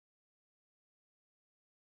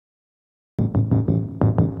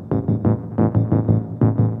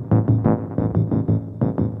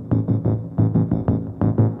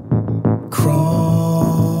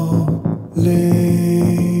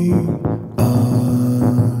Crawling under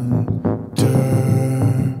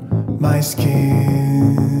my skin.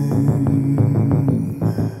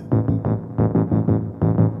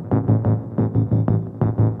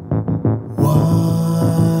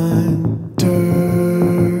 Wonder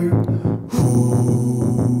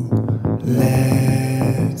who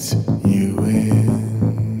let you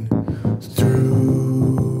in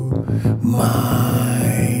through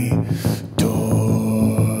my door.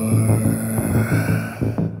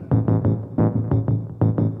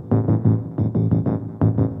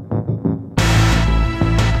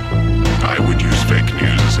 I would use fake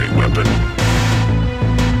news as a weapon,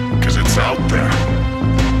 because it's out there.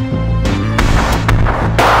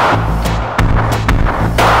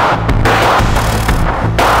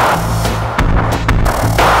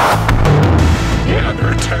 Yeah, there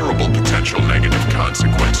are terrible potential negative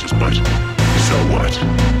consequences, but so what?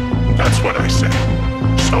 That's what I say.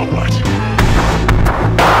 So what?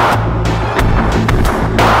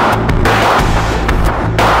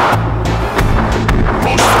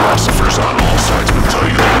 Most philosophers on all sides will tell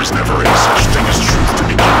you there is never any such thing as truth to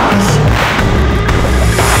begin with.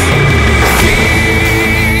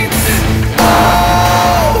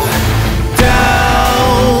 All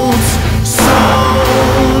doubts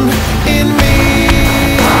sown in me.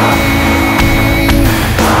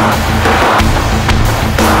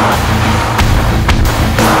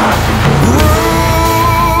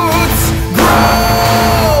 Roots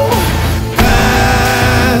grow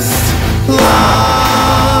past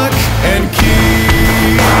lock and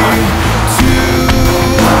key to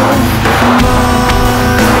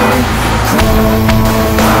my core.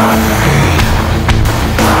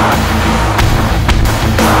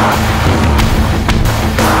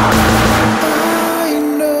 I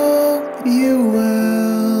know you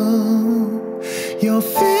well. Your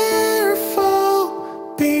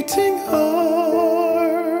fearful beating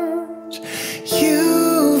heart.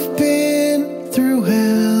 You've been through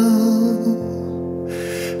hell,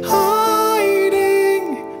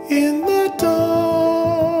 hiding in the dark.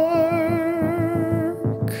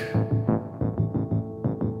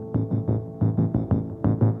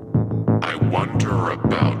 I wonder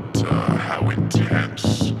about how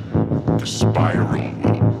intense the spiral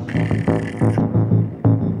will be.